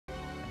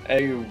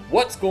Hey,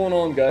 what's going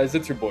on, guys?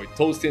 It's your boy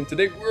Toasty, and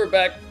today we're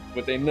back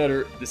with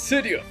another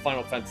Dissidia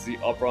Final Fantasy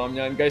Opera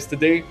Omnia. And guys,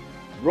 today,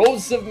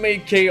 Roses of May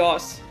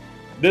Chaos.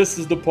 This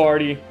is the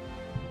party.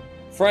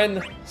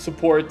 Friend,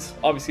 support.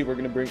 Obviously, we're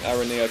gonna bring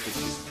Aranea because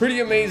she's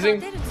pretty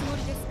amazing.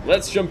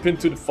 Let's jump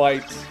into the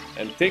fight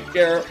and take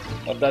care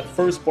of that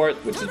first part,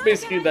 which is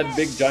basically that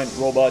big giant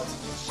robot.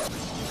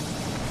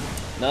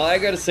 Now, I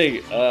gotta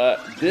say,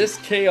 this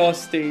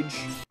Chaos stage,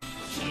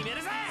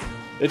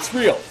 it's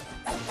real.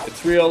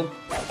 It's real.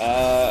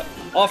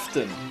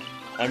 Often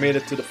I made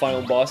it to the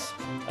final boss,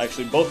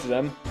 actually both of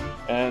them,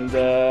 and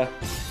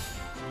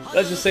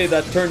let's just say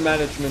that turn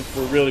management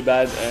were really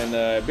bad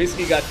and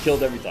basically got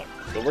killed every time.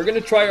 So we're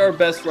gonna try our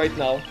best right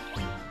now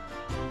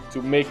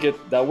to make it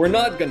that we're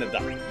not gonna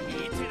die.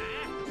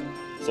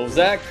 So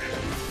Zack,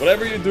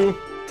 whatever you do,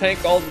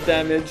 tank all the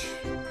damage.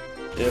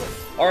 If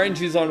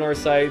RNG's on our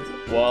side,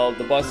 well,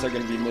 the bosses are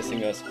gonna be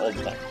missing us all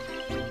the time,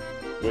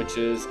 which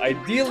is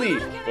ideally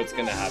what's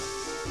gonna happen.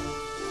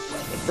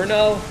 But for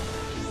now,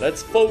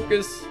 let's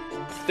focus,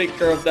 take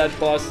care of that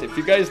boss. If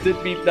you guys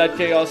did beat that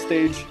Chaos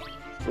stage,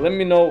 let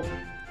me know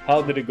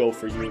how did it go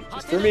for you.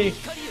 Just for me,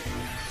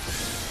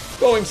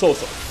 going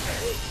so-so.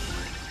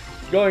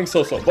 Going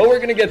so-so, but we're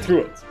gonna get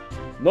through it.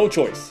 No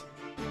choice.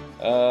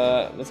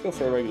 Let's go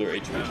for a regular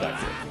HP attack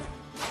here.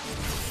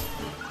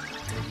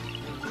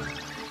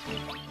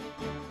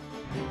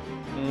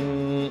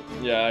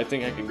 Yeah, I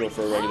think I can go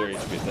for a regular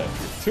HP attack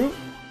here too.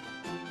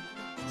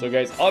 So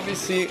guys,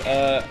 obviously,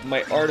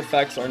 my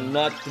artifacts are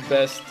not the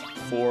best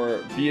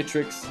for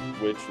Beatrix,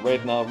 which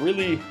right now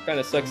really kind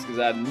of sucks because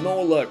I had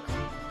no luck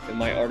in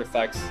my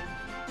artifacts.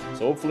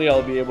 So hopefully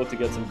I'll be able to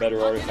get some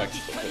better artifacts.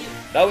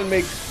 That would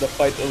make the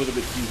fight a little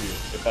bit easier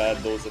if I had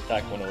those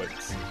attack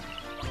 108s.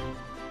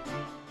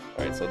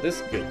 Alright, so this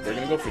is good. We're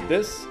gonna go for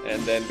this,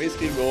 and then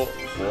basically go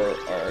for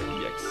our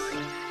EX.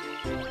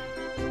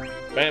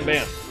 Bam,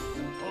 bam.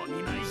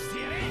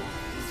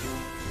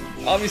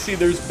 Obviously,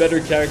 there's better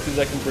characters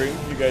I can bring.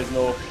 You guys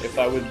know if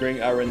I would bring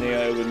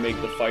Aranea, it would make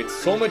the fight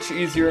so much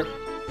easier.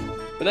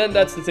 But then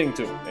that's the thing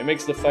too. It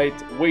makes the fight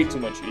way too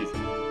much easier.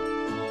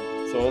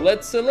 So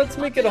let's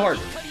make it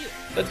harder.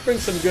 Let's bring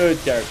some good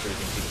characters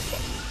into this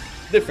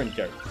fight. Different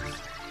characters.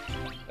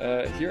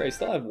 Here I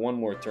still have one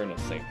more turn of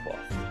Saint Cloth.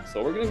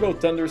 So we're gonna go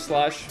Thunder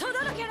Slash.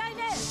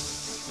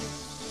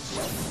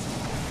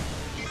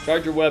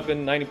 Charge your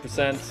weapon,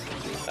 90%.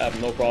 I have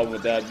no problem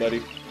with that,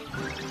 buddy.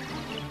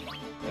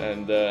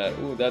 And,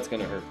 ooh, that's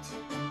gonna hurt.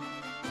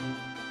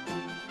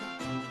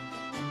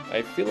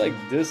 I feel like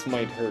this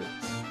might hurt.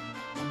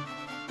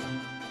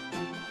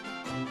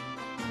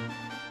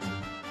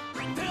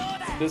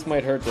 This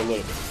might hurt a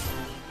little bit.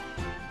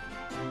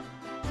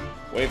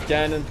 Wave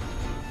Cannon.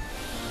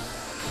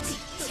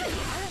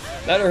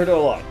 That hurt a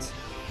lot.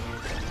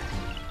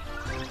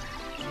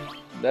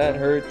 That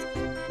hurt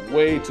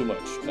way too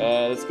much.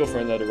 Let's go for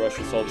another Rush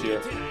Assault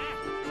here.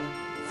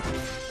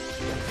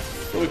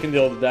 So we can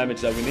deal the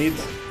damage that we need.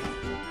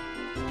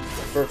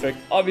 Perfect.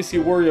 Obviously,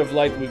 Warrior of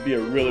Light would be a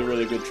really,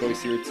 really good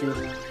choice here too.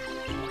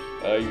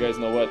 You guys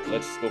know what?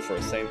 Let's just go for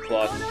a Saint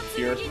Cloth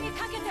here.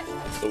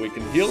 So we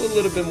can heal a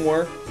little bit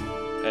more.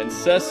 And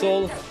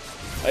Cecil,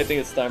 I think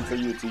it's time for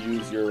you to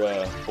use your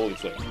Holy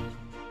Flame.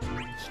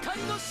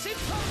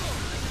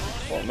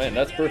 Oh man,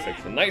 that's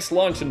perfect. A nice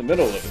launch in the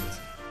middle of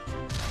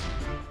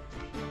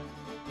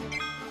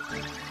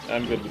it.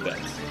 I'm good with that.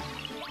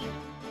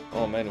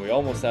 Oh man, we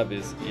almost have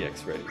his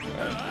EX ready.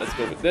 Alright, let's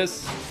go with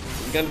this.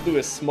 We're gonna do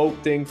a smoke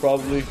thing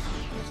probably.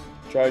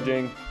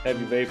 Charging,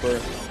 heavy vapor,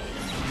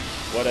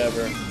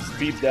 whatever.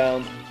 Speed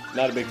down.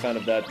 Not a big fan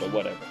of that, but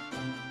whatever.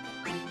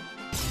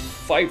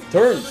 5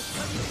 turns!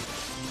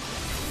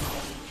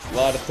 A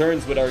lot of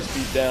turns with our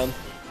speed down.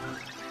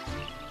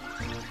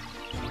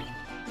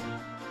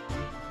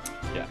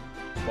 Yeah,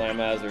 Clam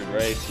Hazard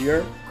right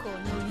here.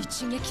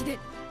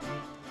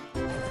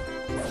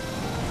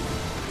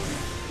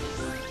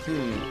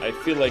 I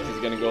feel like he's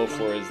gonna go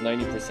for his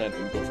 90%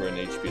 and go for an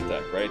HP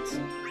attack, right?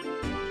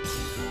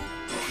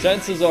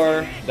 Chances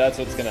are that's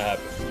what's gonna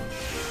happen.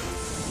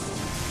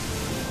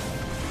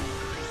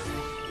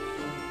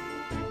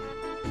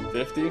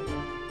 $50,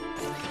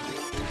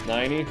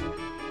 $90.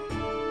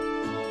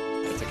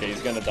 It's okay,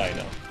 he's gonna die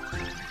now.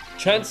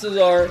 Chances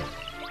are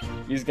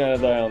he's gonna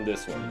die on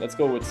this one. Let's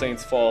go with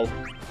Saint's Fall.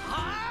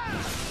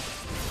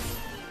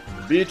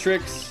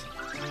 Beatrix,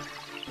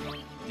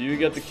 do you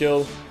get the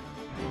kill?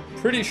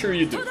 Pretty sure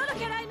you do.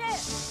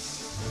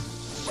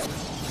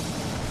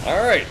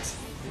 Alright.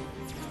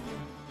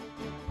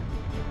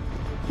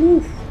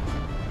 Whew.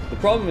 The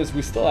problem is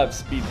we still have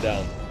speed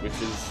down, which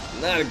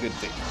is not a good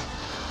thing.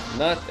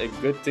 Not a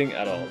good thing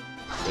at all.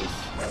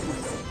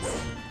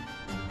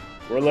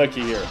 We're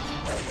lucky here.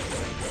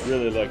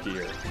 Really lucky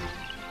here.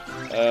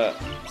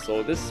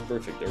 So this is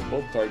perfect. They're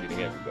both targeting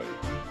everybody.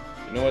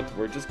 You know what?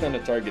 We're just gonna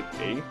target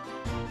A.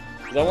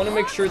 Because I want to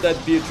make sure that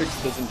Beatrix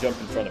doesn't jump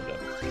in front of them.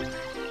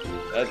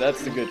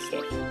 That's the good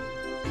stuff.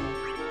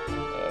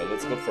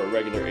 Let's go for a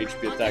regular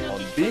HP attack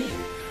on B.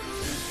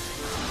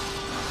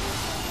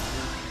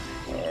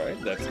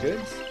 Alright, that's good.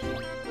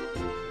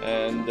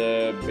 And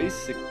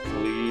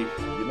basically,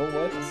 you know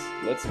what?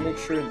 Let's make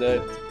sure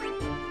that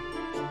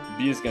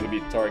B is going to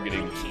be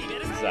targeting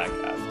Zack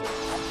after.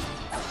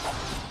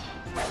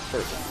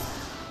 Perfect.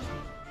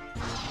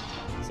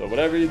 So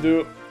whatever you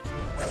do,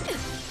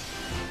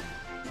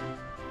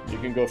 you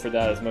can go for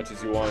that as much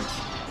as you want.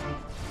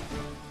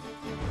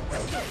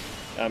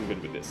 I'm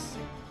good with this.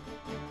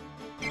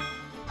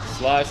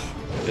 Slash.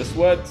 Guess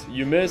what?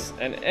 You miss,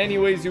 and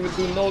anyways you would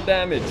do no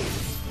damage.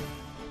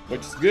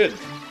 Which is good.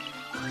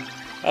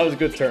 That was a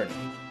good turn.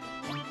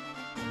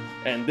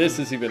 And this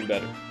is even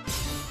better.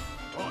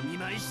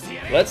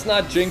 Let's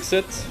not jinx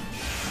it,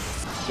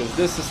 because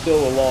this is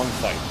still a long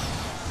fight.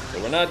 So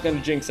we're not going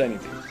to jinx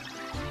anything.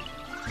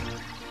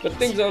 But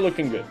things are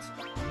looking good,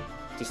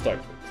 to start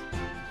with.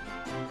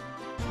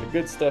 The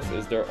good stuff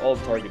is they're all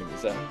targeting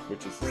Zack,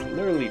 which is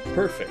literally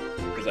perfect,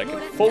 because I can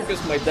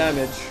focus my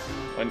damage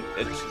on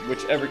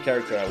whichever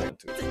character I want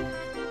to.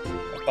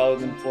 A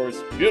Paladin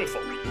Force,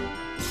 beautiful.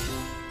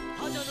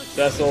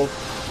 Cecil.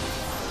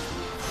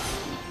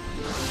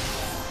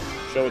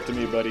 Show it to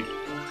me, buddy.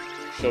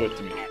 Show it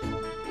to me.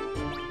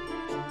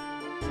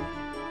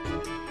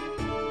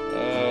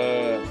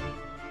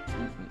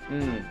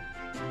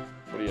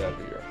 What do you have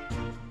here?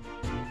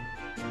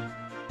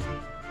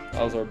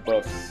 How's our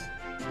buffs?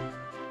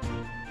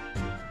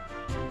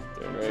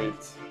 Turn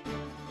rate.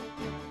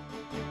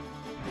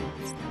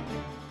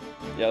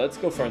 Yeah, let's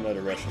go for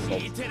another rush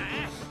assault.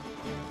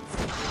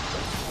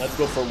 Let's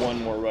go for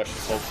one more rush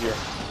assault here.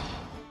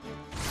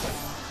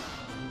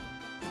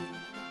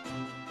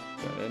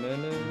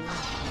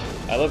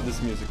 I love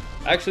this music.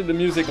 Actually, the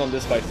music on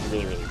this fight is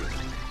really, really good.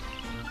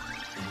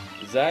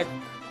 Zack,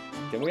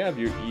 can we have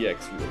your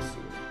EX real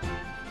soon?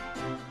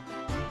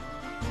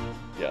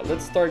 Yeah,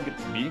 let's target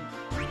B.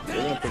 We're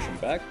gonna push him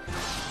back.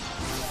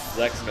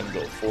 Zack's gonna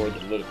go forward a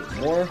little bit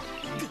more.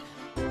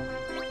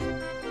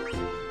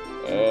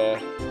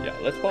 Yeah,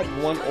 let's pop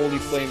one Holy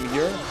Flame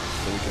here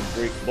so we can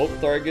break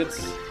both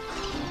targets.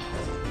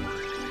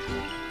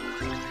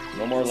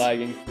 No more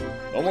lagging.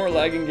 No more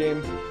lagging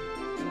game.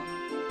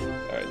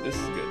 Alright, this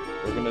is good.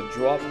 We're gonna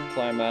drop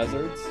Climb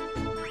Hazards.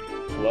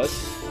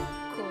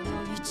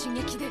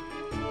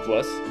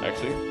 Plus,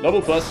 actually.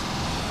 Double plus.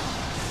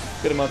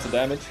 Good amounts of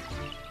damage.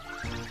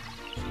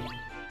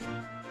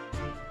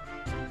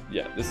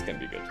 Yeah, this is gonna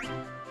be good.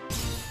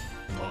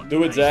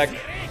 Do it, Zack.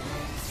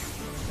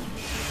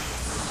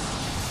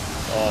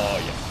 Oh,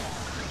 yeah.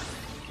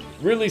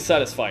 Really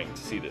satisfying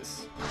to see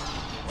this.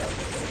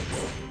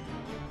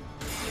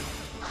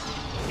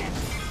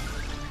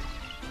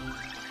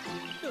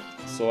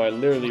 So I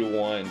literally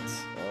want...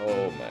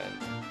 Oh, man.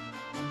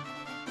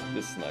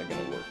 This is not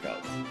gonna work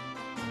out.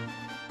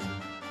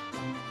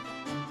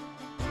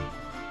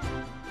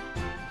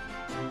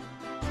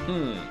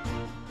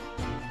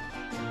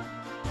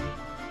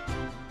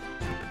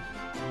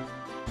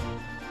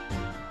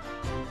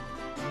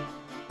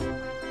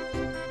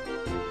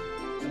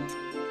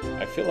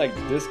 I feel like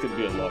this could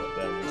be a lot of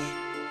damage.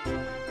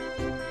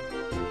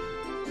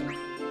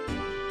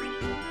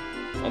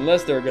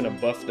 Unless they're gonna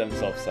buff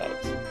themselves out.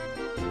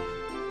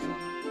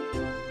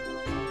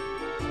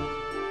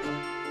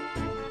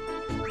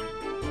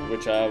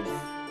 Which I'm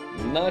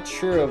not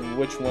sure of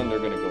which one they're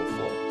gonna go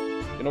for.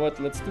 You know what?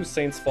 Let's do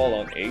Saint's Fall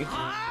on A.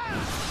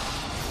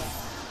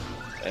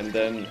 And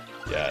then,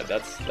 yeah,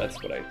 that's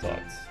what I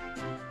thought.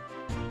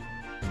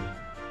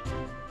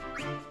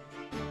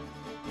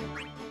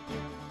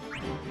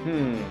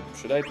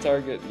 Should I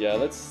target? Yeah,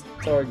 let's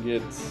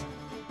target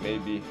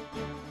maybe.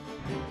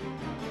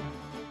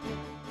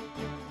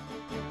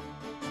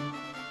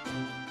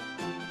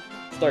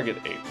 Let's target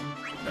A.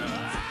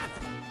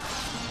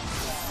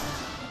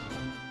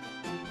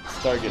 Let's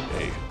target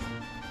A.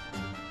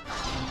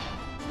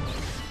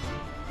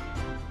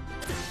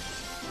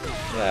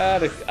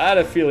 Yeah, I had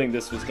a feeling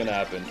this was gonna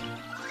happen.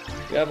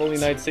 We have only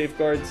Knight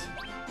safeguards?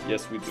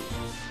 Yes, we do.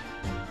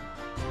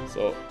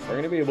 So, we're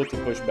gonna be able to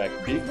push back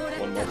B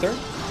one more turn.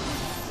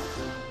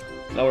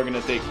 Now we're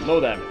gonna take no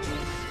damage.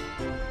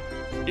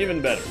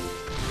 Even better.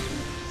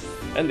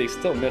 And they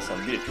still miss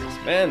on Beatrix.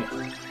 Man,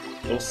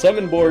 those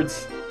summon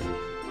boards,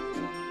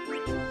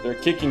 they're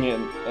kicking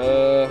in.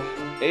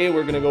 A,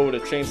 we're gonna go with a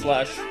Chain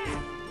Slash.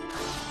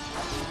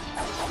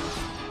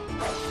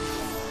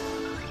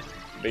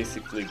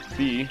 Basically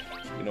B,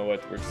 you know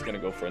what, we're just gonna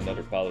go for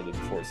another Paladin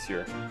Force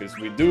here. Because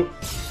we do,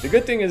 the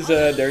good thing is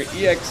their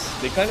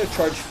EX, they kind of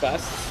charge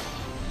fast.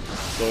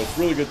 So it's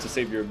really good to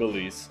save your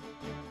abilities.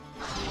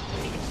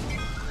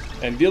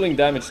 And dealing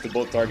damage to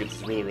both targets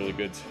is really, really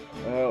good.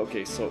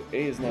 Okay, so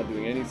A is not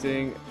doing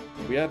anything.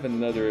 We have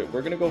another,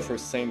 we're gonna go for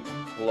Saint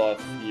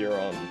Cloth here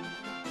on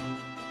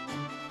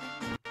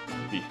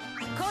B.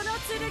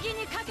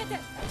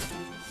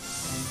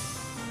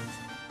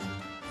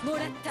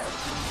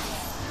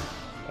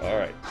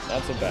 Alright,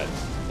 not so bad.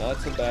 Not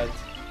so bad.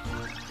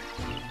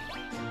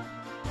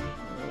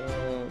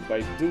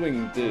 By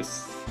doing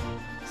this,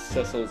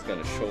 Cecil is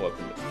gonna show up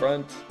in the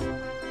front.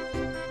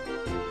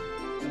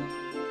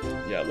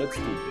 Yeah, let's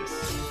do this.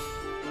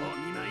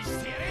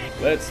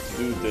 Let's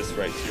do this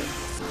right here.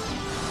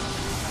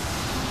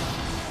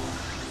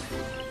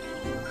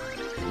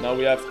 now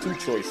we have two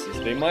choices.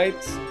 They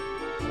might...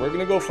 We're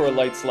gonna go for a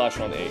light slash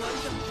on A.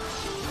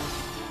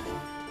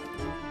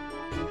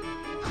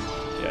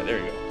 Yeah, there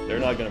you go. They're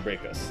not gonna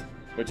break us,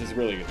 which is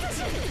really good.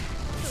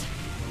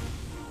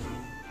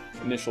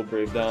 Initial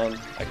Brave down.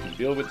 I can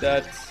deal with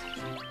that.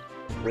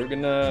 We're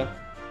gonna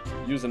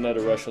use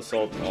another Rush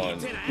Assault on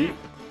B.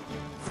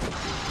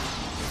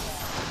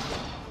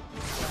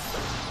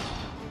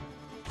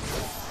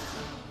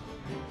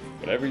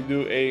 Whatever you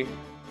do, A,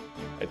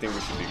 I think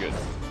we should be good.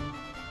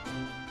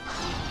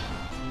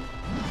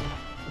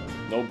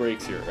 No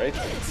breaks here, right?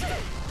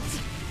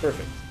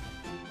 Perfect.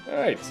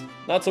 Alright,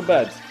 not so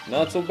bad.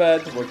 Not so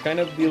bad. We're kind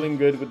of dealing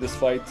good with this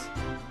fight.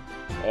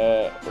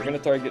 We're gonna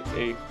target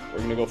A. We're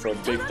gonna go for a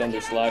big Thunder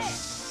Slash.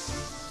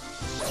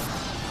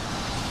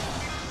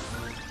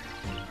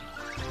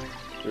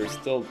 They're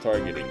still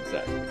targeting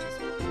Zack, which is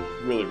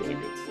really, really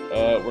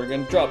good. We're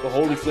gonna drop a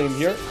Holy Flame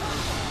here.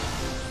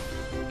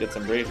 Get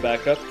some Brave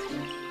back up.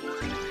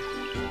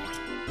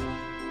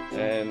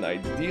 And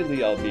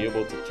ideally, I'll be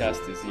able to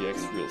cast his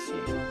EX real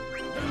soon.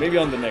 Maybe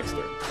on the next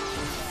turn.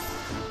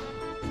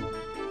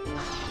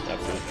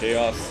 Absolute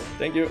Chaos.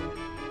 Thank you.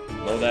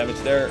 No damage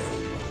there.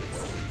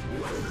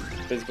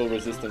 Physical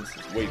resistance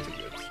is way too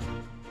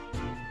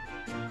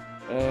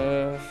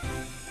good.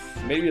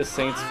 Maybe a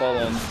Saint's Fall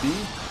on B.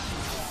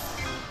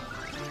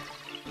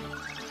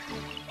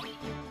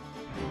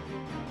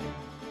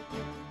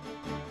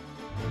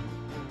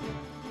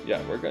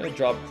 Yeah, we're gonna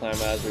drop Clam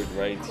Hazard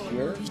right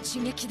here.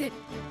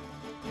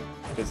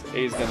 Because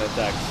A is gonna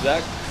attack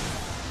Zack.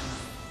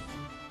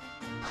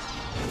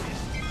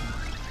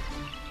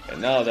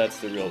 And now that's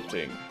the real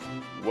thing.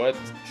 What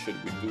should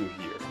we do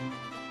here?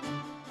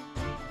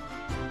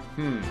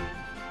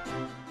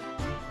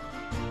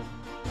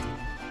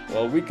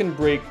 Well, we can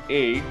break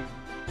A.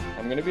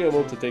 I'm gonna be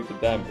able to take the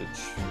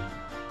damage.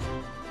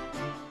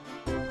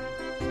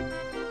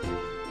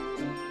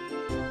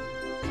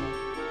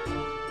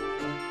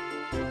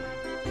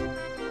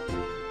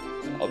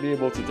 I'll be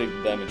able to take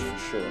the damage for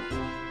sure.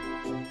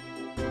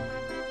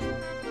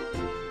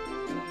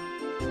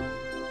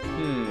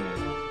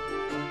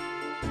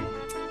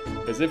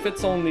 Because if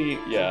it's only,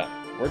 yeah,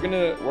 we're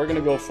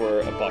gonna go for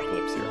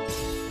Apocalypse here.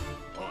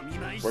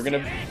 We're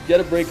gonna get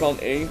a break on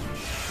A.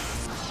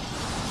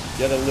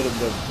 Get a little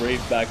bit of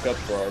Brave back up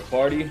for our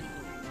party.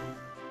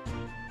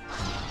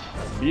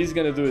 B's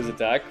gonna do his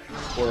attack,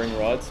 Pouring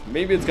Rods.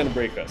 Maybe it's gonna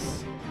break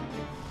us.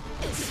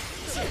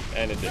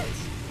 And it did.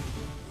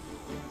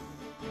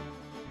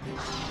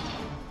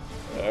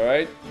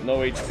 Alright,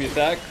 no HP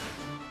attack.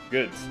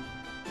 Good.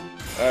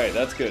 Alright,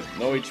 that's good.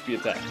 No HP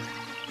attack.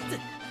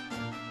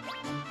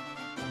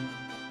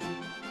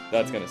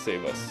 That's gonna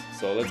save us.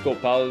 So let's go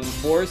Paladin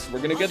Force.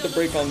 We're gonna get the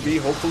break on B,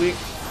 hopefully.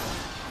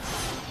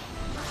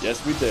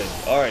 Yes, we did.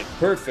 Alright,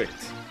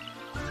 perfect.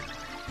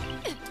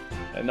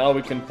 And now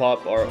we can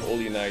pop our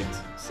Holy Knight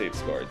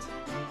Safeguard.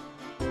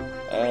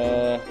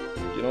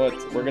 You know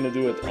what? We're gonna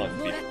do it on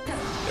B.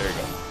 There you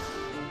go.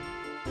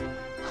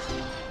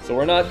 So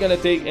we're not gonna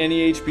take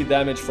any HP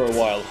damage for a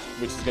while,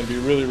 which is gonna be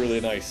really,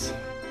 really nice.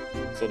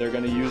 So they're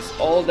gonna use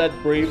all that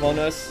Brave on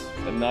us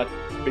and not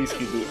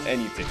basically do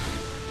anything.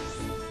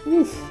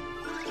 Oof.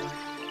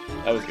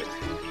 That was good.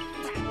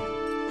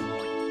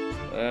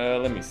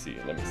 Let me see.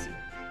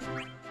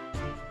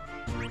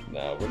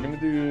 Now we're gonna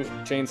do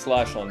Chain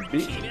Slash on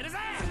B.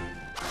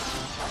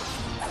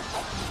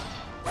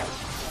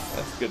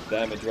 That's good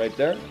damage right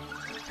there.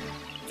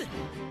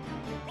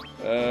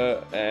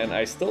 And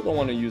I still don't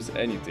want to use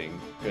anything,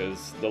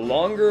 because the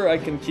longer I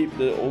can keep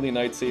the Holy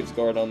Knight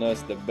Safeguard on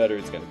us, the better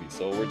it's gonna be.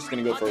 So we're just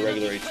gonna go for a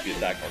regular HP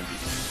attack on B.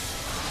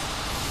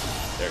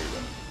 There you go.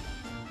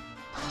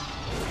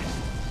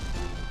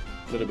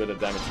 A little bit of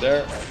damage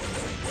there.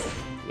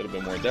 A little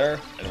bit more there.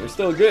 And we're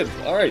still good.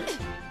 Alright.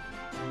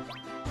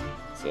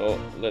 So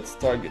let's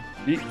target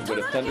B with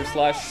a Thunder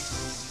Slash.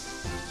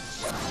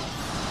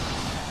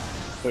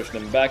 Push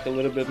them back a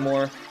little bit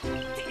more.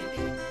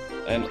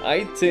 And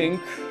I think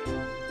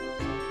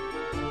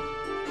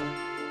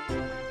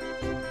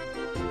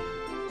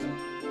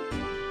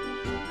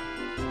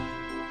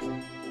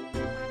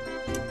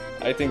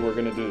we're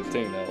gonna do the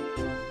thing now.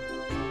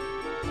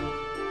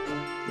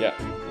 Yeah,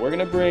 we're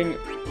gonna bring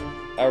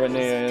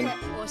Aranea in.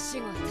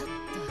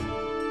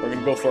 We're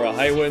gonna go for a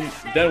high wind,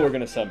 then we're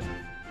gonna summon.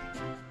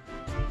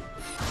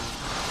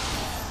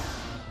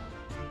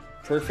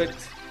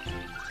 Perfect.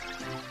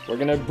 We're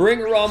gonna bring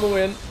Ramu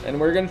in, and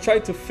we're gonna try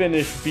to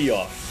finish B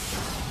off.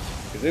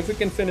 Because if we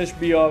can finish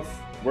B off,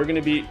 we're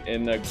gonna be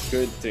in a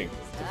good thing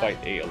to fight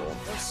A alone.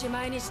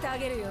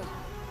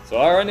 So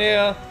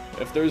Aranea,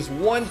 if there's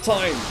one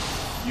time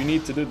you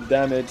need to do the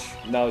damage,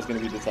 now is gonna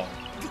be the time.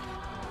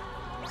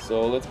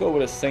 So let's go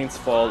with a Saint's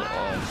Fall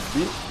on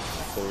B.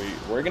 So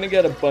we're gonna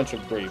get a bunch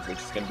of Brave, which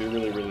is gonna be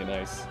really, really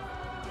nice.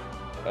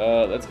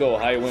 Let's go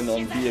High Wind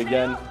on B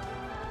again.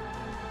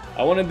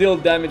 I want to deal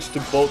damage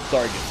to both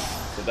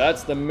targets. So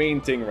that's the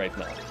main thing right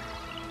now.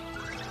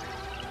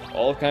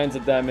 All kinds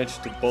of damage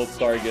to both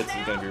targets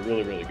is gonna be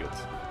really, really good.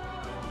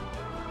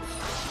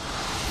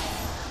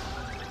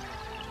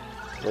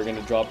 We're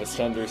gonna drop a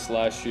Thunder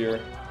Slash here,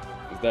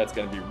 because that's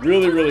gonna be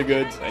really, really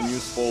good and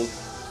useful.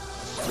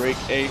 Break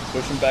A,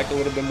 push him back a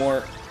little bit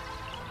more.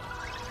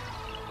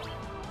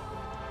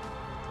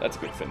 That's a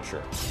good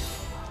finisher.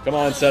 Come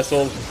on,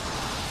 Cecil.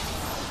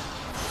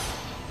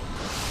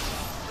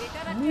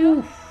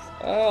 Woo.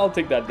 I'll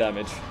take that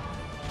damage.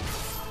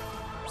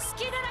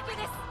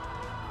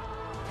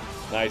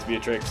 Nice,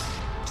 Beatrix.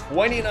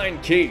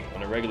 29k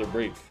on a regular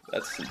Brave.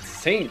 That's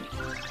insane.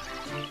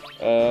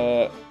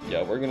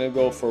 Yeah, we're gonna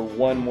go for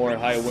one more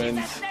high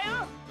wind.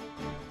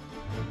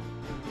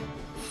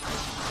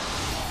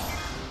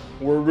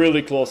 We're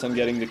really close on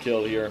getting the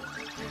kill here.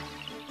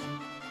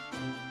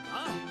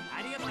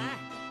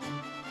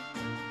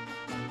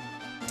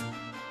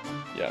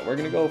 Yeah, we're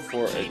gonna go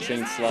for a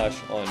Chain Slash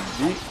on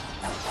B.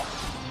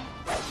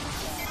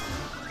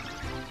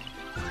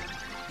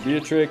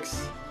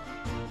 Beatrix.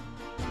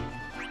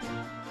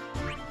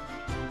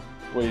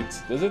 Wait,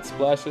 does it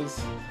splashes?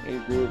 Hey,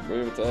 group,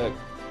 Brave attack.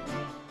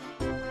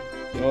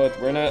 You know what?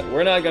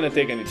 We're not gonna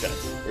take any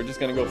chance. We're just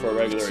gonna go for a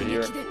regular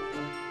here.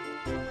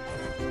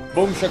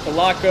 Boom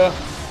shakalaka.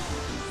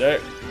 There.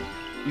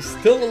 He's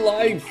still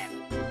alive.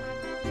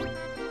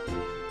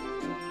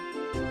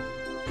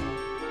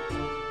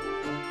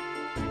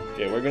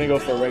 Okay, we're gonna go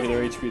for a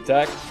regular HP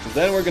attack. Because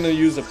then we're gonna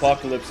use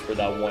Apocalypse for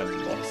that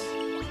one boss.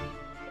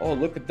 Oh,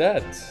 look at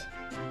that.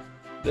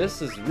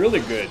 This is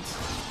really good.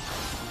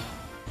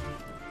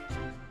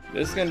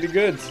 This is gonna be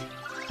good.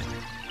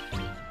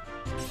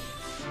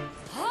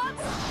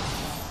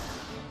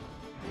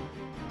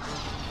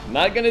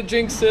 Not gonna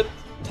jinx it.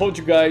 Told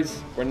you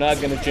guys, we're not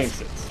gonna jinx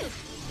it.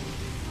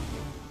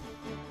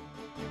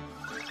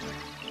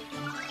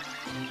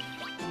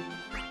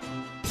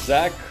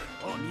 Zack.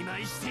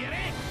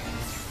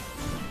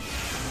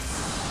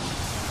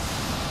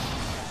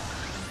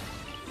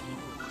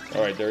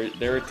 Alright,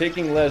 they're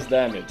taking less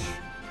damage.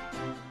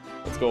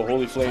 Let's go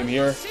Holy Flame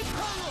here.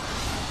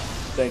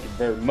 Thank you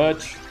very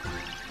much.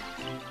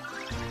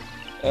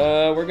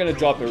 We're gonna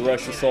drop a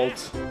Rush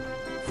Assault.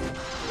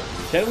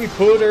 Can we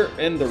put her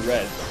in the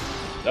red?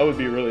 That would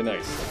be really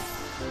nice.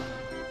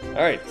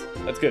 Alright,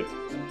 that's good.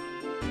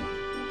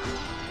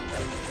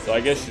 So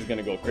I guess she's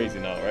gonna go crazy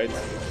now, right?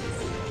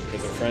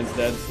 Because her friend's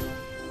dead.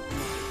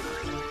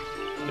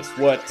 Guess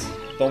what?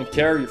 Don't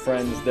care your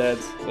friend's dead.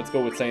 Let's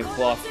go with Saint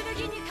Fluff.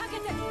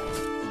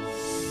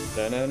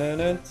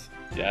 Da-na-na-na.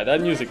 Yeah,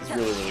 that music is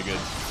really, really good.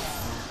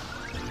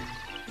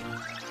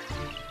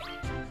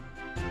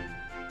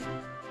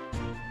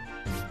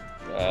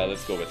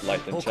 Let's go with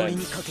Light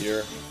Enchant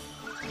here.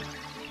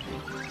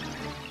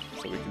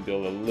 So we can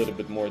deal a little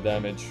bit more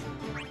damage.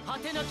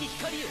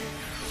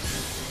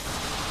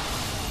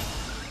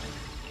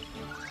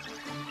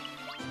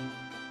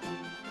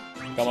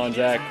 Come on,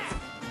 Zack.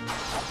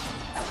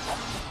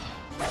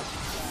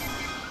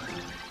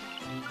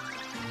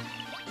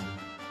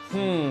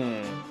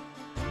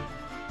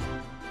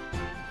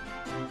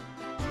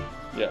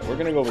 Yeah, we're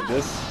gonna go with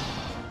this.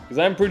 Because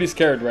I'm pretty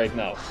scared right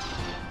now.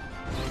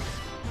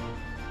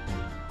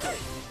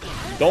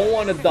 Don't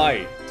want to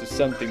die to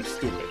something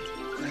stupid.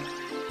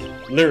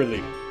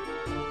 Literally.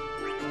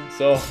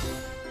 So,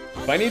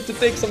 if I need to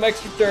take some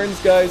extra turns,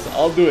 guys,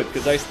 I'll do it.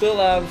 Because I still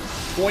have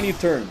 20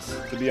 turns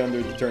to be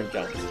under the turn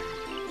count.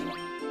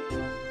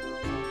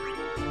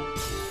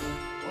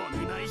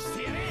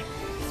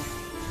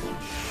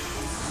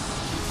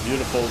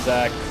 Beautiful,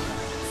 Zack.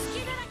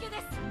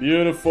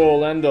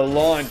 Beautiful, and the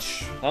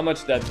launch. How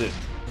much that did?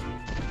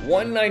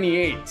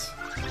 198.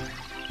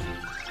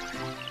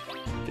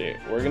 Okay,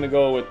 we're gonna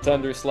go with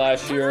Thunder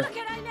Slash here.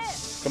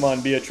 Come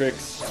on,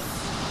 Beatrix.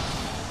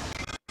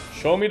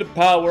 Show me the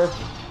power.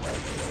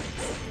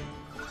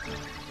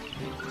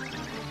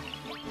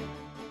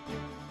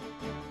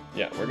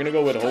 Yeah, we're gonna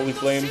go with Holy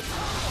Flame.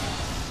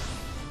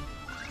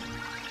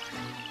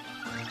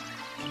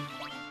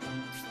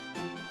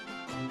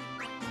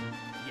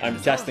 I'm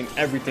casting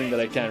everything that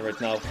I can right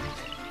now.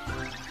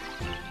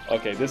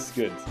 Okay, this is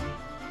good.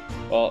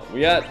 Well,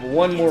 we had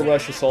one more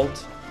Rush Assault.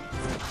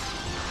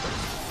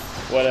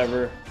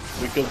 Whatever.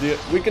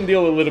 We can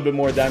deal a little bit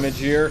more damage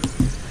here.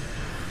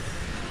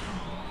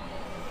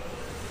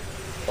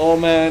 Oh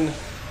man.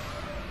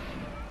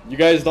 You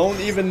guys don't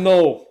even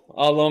know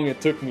how long it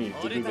took me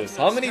to do this.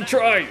 How many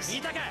tries?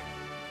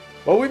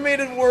 But we made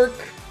it work.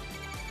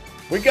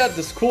 We got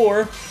the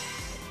score.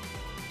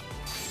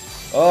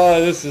 Oh,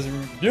 this is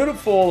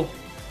beautiful.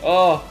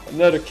 Oh,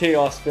 another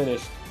chaos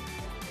finish.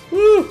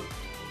 Woo!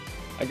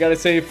 I gotta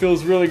say, it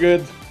feels really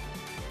good.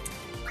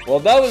 Well,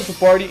 that was the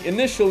party.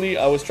 Initially,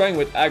 I was trying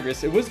with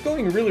Agris. It was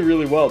going really,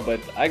 really well, but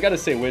I gotta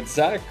say, with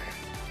Zack,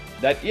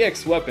 that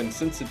EX weapon,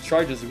 since it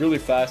charges really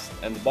fast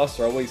and the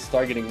bosses are always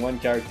targeting one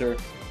character,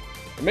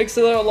 it makes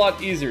it a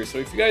lot easier. So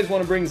if you guys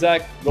want to bring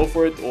Zack, go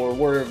for it, or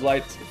Warrior of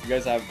Light. If you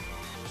guys have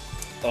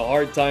a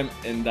hard time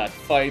in that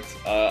fight,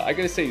 I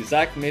gotta say,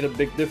 Zack made a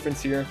big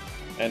difference here.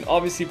 And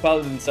obviously,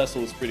 Paladin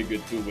Cecil is pretty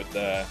good too with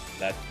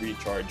that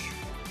recharge.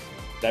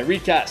 That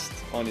recast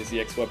on his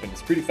EX weapon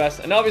is pretty fast.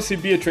 And obviously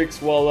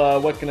Beatrix, well,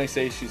 what can I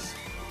say? She's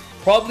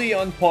probably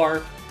on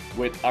par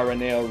with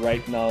Aranea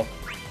right now.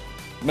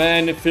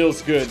 Man, it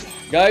feels good.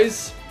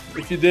 Guys,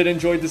 if you did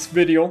enjoy this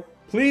video,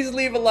 please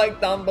leave a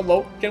like down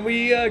below. Can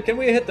we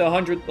hit the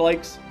 100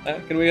 likes?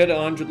 Can we hit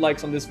 100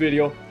 likes on this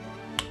video?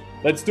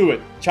 Let's do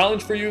it.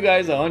 Challenge for you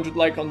guys, 100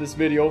 like on this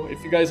video.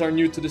 If you guys are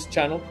new to this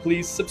channel,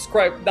 please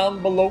subscribe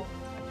down below.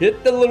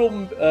 Hit the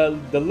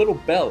little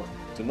bell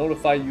to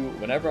notify you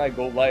whenever I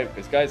go live.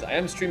 Because guys, I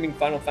am streaming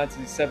Final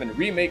Fantasy VII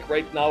Remake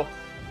right now.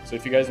 So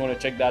if you guys want to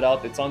check that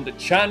out, it's on the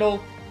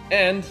channel.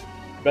 And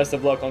best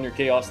of luck on your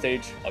Chaos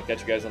stage. I'll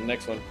catch you guys on the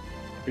next one.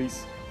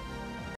 Peace.